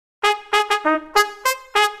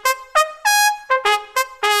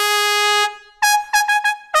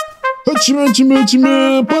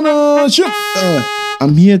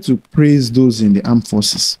I'm here to praise those in the armed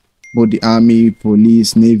forces, both the army,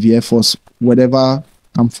 police, navy, air force, whatever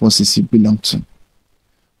armed forces you belong to.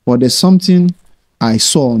 But there's something I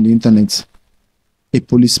saw on the internet, a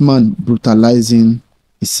policeman brutalizing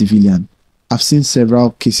a civilian. I've seen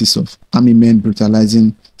several cases of army men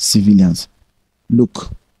brutalizing civilians.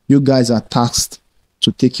 Look, you guys are tasked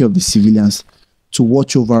to take care of the civilians, to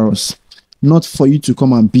watch over us, not for you to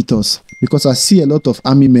come and beat us. Because I see a lot of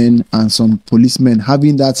army men and some policemen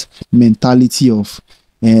having that mentality of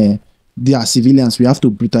they are civilians, we have to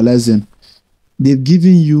brutalize them. They've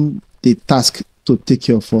given you the task to take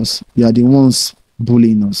care of us. You are the ones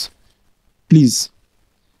bullying us. Please,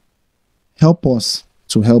 help us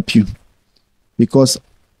to help you. Because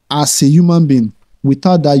as a human being,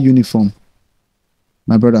 without that uniform,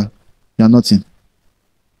 my brother, you are nothing.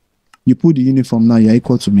 You put the uniform now, you are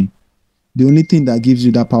equal to me. The only thing that gives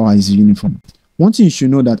you that power is the uniform. One thing you should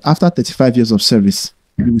know, that after 35 years of service,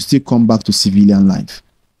 you will still come back to civilian life.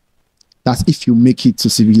 That's if you make it to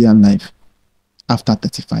civilian life after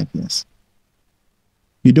 35 years.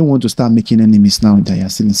 You don't want to start making enemies now that you are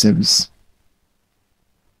still in service.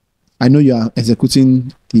 I know you are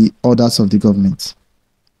executing the orders of the government.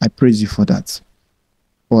 I praise you for that.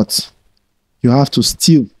 But you have to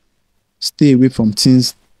still stay away from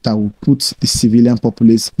things that will put the civilian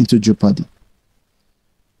populace into jeopardy.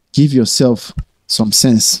 Give yourself some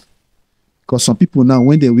sense. Because some people now,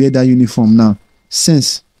 when they wear that uniform now,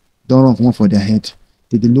 sense don't run one for their head.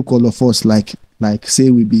 They look all of us like say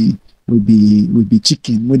we be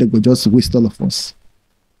chicken, where they go just waste all of us.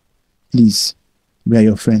 Please, we are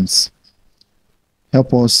your friends.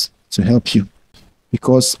 Help us to help you.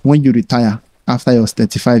 Because when you retire after your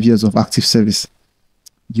 35 years of active service,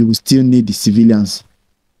 you will still need the civilians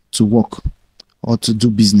to work or to do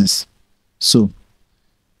business. So,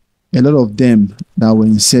 a lot of them that were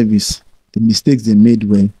in service, the mistakes they made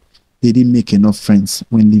were they didn't make enough friends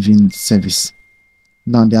when leaving service.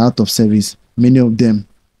 Now they're out of service. Many of them,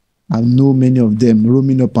 I know many of them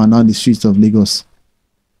roaming up and down the streets of Lagos.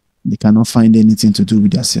 They cannot find anything to do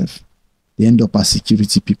with themselves. They end up as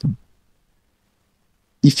security people.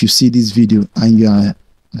 If you see this video and you are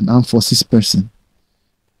an armed forces person,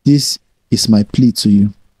 this is my plea to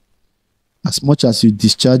you. As much as you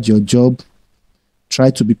discharge your job, try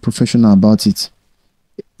to be professional about it.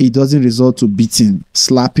 It doesn't result to beating,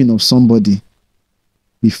 slapping of somebody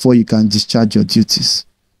before you can discharge your duties.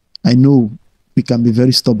 I know we can be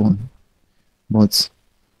very stubborn, but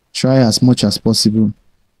try as much as possible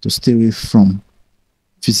to stay away from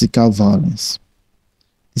physical violence.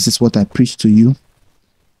 This is what I preach to you.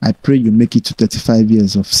 I pray you make it to 35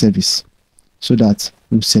 years of service so that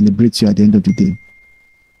we'll celebrate you at the end of the day.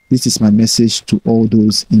 This is my message to all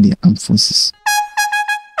those in the armed forces.